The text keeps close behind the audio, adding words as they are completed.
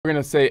We're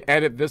going to say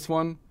edit this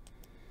one.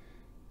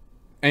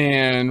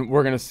 And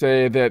we're going to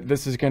say that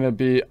this is going to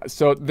be,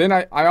 so then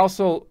I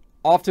also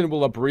often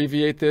will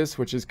abbreviate this,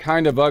 which is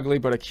kind of ugly,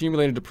 but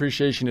accumulated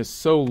depreciation is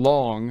so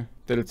long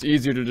that it's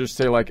easier to just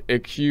say like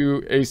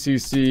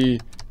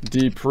ACC,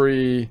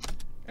 depre,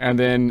 and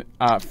then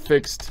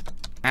fixed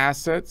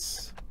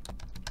assets.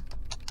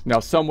 Now,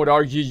 some would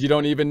argue you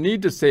don't even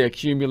need to say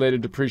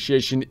accumulated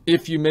depreciation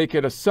if you make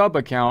it a sub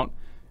account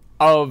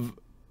of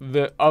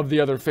the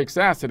other fixed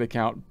asset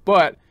account,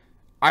 but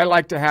I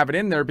like to have it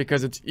in there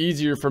because it's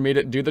easier for me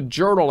to do the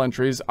journal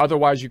entries.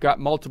 Otherwise, you've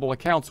got multiple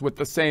accounts with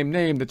the same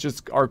name that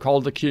just are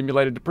called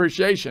accumulated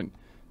depreciation,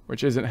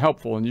 which isn't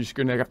helpful, and you're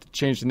going to have to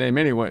change the name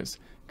anyways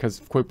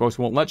because QuickBooks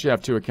won't let you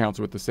have two accounts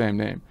with the same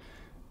name.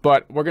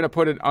 But we're going to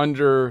put it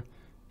under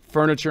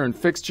furniture and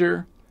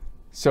fixture.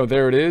 So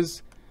there it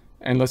is.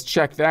 And let's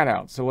check that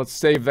out. So let's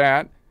save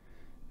that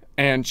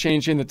and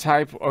change in the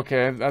type.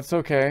 Okay, that's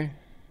okay.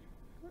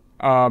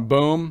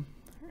 Boom.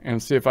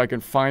 And see if I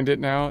can find it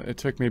now. It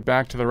took me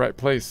back to the right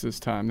place this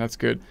time. That's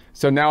good.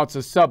 So now it's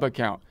a sub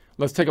account.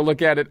 Let's take a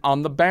look at it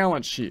on the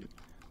balance sheet.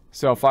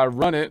 So if I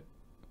run it,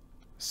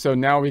 so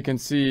now we can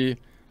see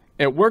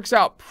it works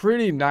out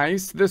pretty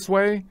nice this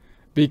way,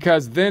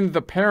 because then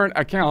the parent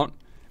account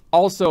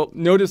also,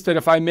 notice that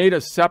if I made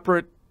a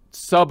separate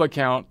sub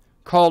account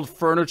called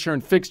furniture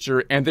and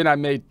fixture, and then I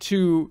made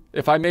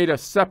if I made a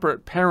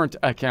separate parent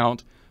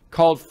account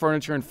called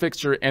furniture and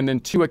fixture, and then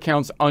two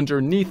accounts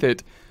underneath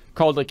it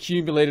called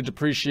accumulated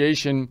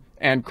depreciation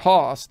and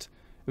cost,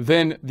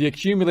 then the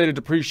accumulated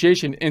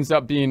depreciation ends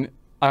up being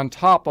on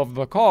top of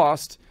the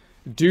cost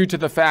due to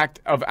the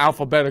fact of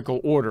alphabetical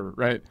order,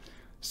 right?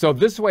 So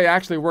this way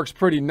actually works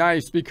pretty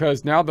nice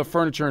because now the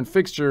furniture and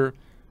fixture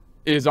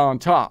is on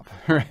top,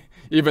 right?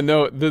 Even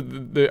though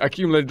the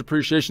accumulated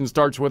depreciation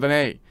starts with an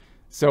A.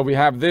 So we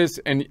have this,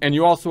 and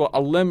you also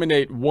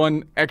eliminate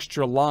one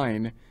extra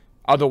line.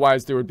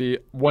 Otherwise, there would be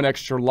one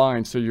extra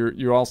line. So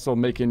you're also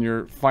making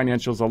your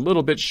financials a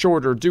little bit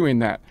shorter doing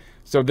that.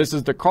 So this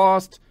is the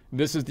cost,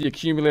 this is the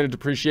accumulated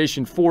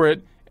depreciation for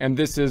it, and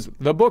this is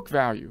the book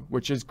value,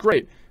 which is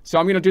great. So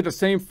I'm going to do the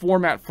same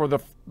format for the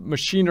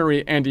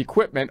machinery and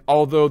equipment,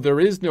 although there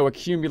is no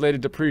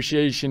accumulated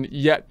depreciation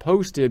yet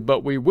posted,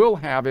 but we will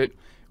have it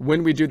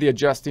when we do the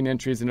adjusting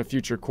entries in a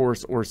future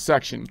course or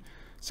section.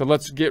 So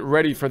let's get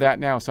ready for that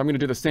now. So I'm going to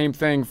do the same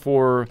thing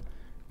for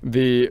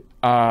the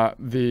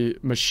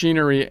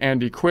machinery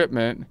and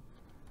equipment.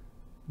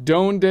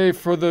 Donde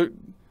for the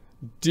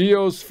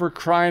Dios, for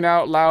crying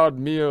out loud,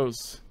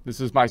 míos.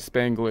 This is my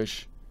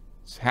Spanglish.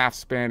 It's half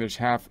Spanish,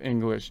 half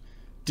English.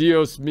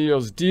 Dios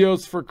míos,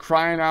 Dios for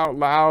crying out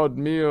loud,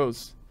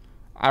 míos.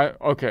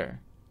 Okay.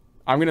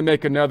 I'm going to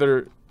make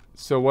another.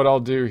 So what I'll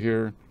do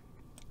here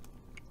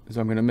is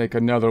I'm going to make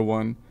another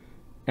one,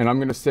 and I'm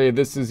going to say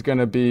this is going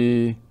to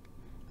be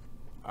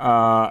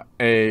a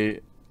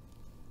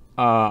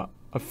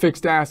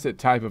fixed asset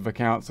type of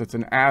account. So it's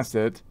an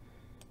asset,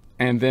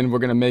 and then we're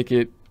going to make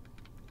it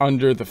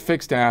under the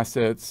fixed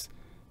assets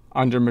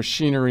under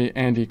machinery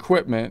and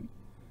equipment.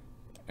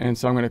 And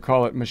so I'm going to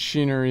call it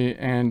machinery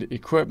and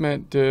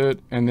equipment,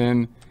 and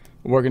then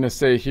we're going to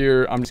say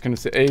here, I'm just going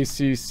to say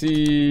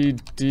ACC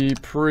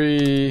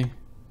depre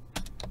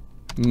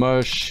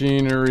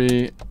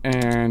machinery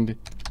and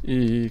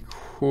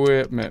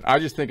equipment. I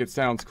just think it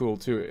sounds cool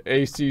too.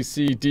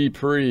 ACC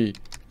depre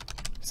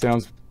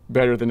sounds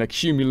better than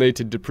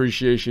accumulated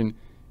depreciation.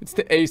 It's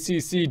the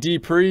ACC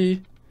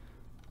depre.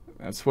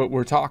 That's what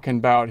we're talking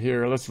about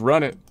here. Let's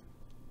run it.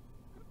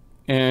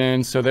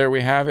 And so there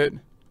we have it.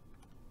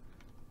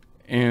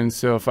 And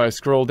so if I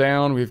scroll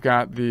down, we've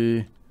got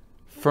the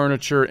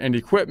furniture and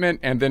equipment,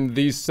 and then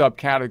these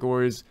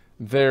subcategories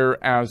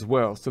there as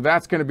well. So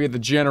that's going to be the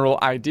general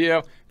idea.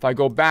 If I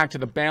go back to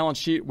the balance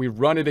sheet, we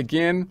run it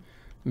again,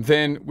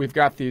 then we've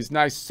got these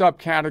nice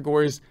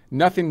subcategories.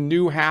 Nothing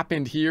new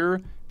happened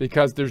here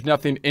because there's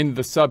nothing in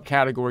the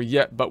subcategory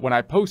yet. But when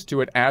I post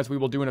to it, as we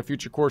will do in a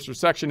future course or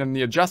section in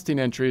the adjusting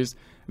entries,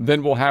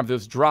 then we'll have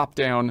this drop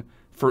down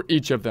for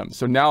each of them.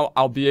 So now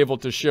I'll be able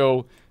to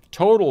show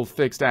total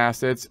fixed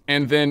assets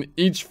and then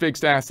each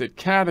fixed asset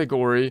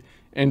category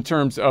in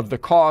terms of the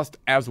cost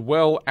as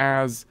well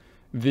as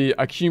the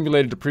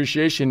accumulated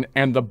depreciation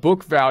and the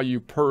book value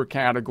per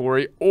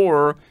category,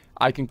 or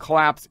I can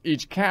collapse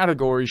each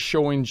category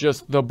showing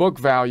just the book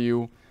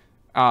value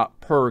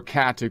per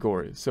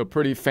category. So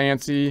pretty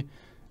fancy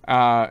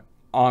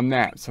on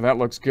that. So that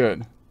looks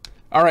good.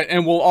 All right,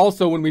 and we'll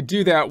also, when we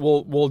do that,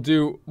 we'll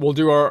do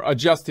our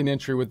adjusting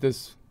entry with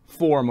this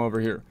form over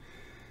here.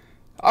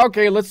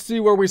 Okay, let's see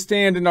where we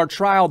stand in our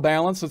trial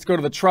balance. Let's go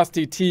to the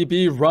trusty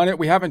TB, run it.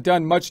 We haven't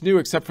done much new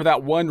except for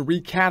that one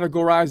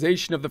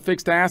recategorization of the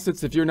fixed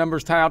assets. If your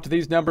numbers tie out to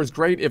these numbers,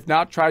 great. If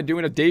not, try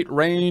doing a date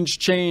range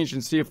change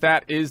and see if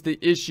that is the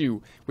issue.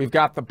 We've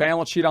got the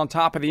balance sheet on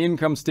top of the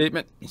income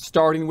statement,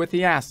 starting with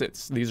the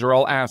assets. These are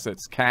all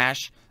assets: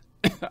 cash,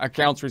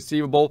 accounts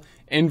receivable,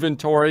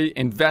 inventory,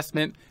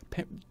 investment,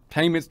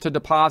 payments to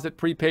deposit,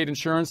 prepaid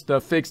insurance, the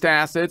fixed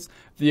assets,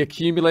 the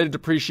accumulated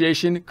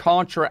depreciation,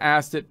 contra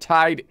asset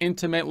tied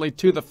intimately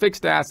to the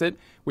fixed asset.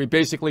 We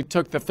basically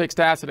took the fixed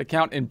asset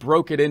account and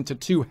broke it into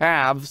two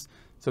halves.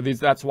 So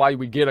that's why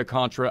we get a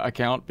contra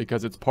account,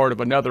 because it's part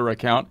of another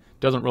account.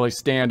 Doesn't really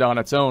stand on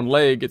its own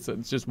leg. It's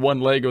just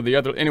one leg or the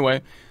other.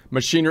 Anyway,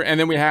 machinery. And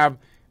then we have,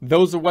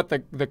 those are what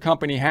the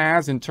company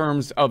has in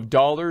terms of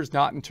dollars,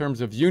 not in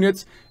terms of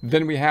units.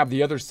 Then we have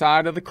the other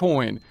side of the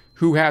coin.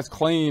 Who has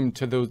claim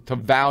to the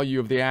value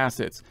of the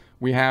assets?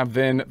 We have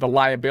then the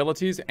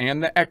liabilities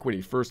and the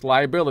equity. First,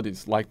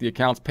 liabilities, like the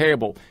accounts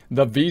payable,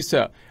 the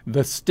Visa,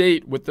 the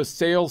state with the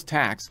sales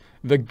tax,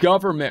 the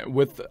government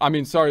with,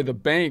 the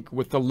bank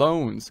with the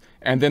loans,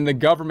 and then the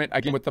government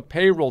again with the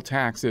payroll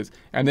taxes,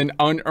 and then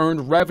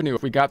unearned revenue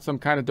if we got some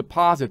kind of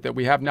deposit that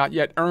we have not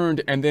yet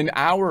earned, and then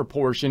our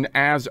portion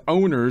as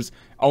owners,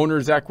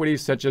 owner's equity,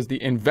 such as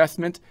the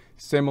investment,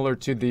 similar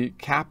to the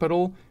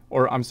capital,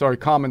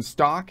 common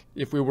stock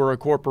if we were a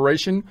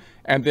corporation,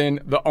 and then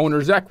the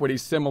owner's equity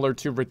similar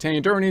to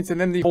retained earnings, and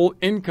then the whole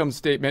income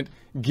statement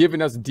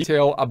giving us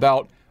detail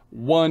about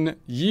 1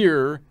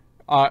 year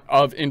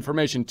of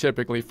information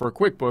typically for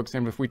QuickBooks.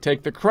 And if we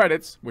take the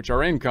credits, which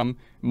are income,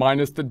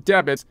 minus the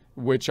debits,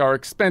 which are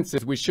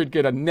expenses, we should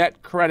get a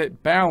net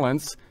credit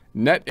balance,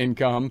 net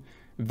income,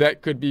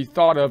 that could be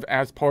thought of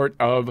as part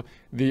of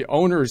the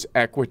owner's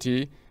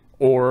equity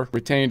or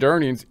retained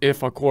earnings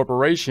if a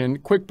corporation.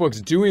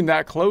 QuickBooks doing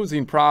that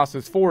closing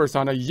process for us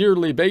on a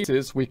yearly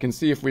basis. We can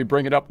see if we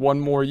bring it up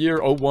one more year,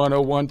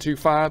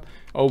 010125,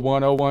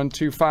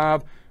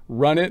 010125,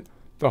 run it.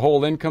 The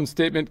whole income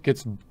statement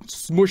gets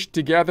smushed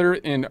together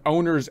in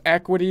owner's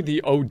equity,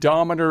 the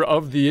odometer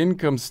of the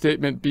income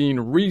statement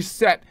being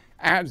reset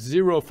at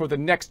 0 for the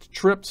next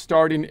trip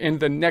starting in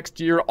the next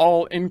year.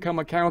 All income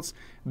accounts,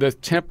 the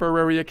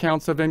temporary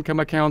accounts of income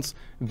accounts,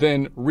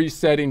 then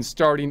resetting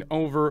starting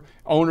over.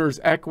 Owner's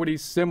equity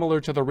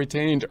similar to the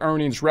retained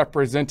earnings,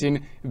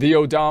 representing the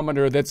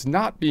odometer that's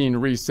not being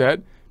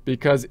reset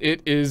because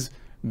it is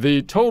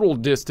the total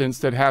distance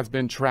that has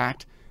been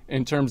tracked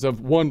in terms of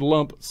one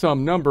lump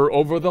sum number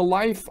over the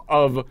life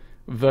of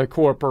the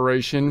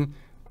corporation.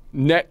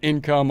 Net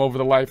income over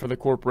the life of the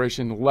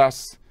corporation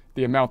less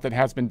the amount that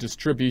has been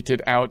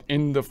distributed out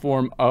in the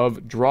form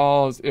of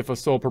draws if a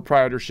sole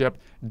proprietorship,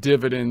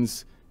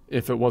 dividends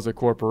if it was a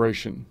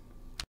corporation.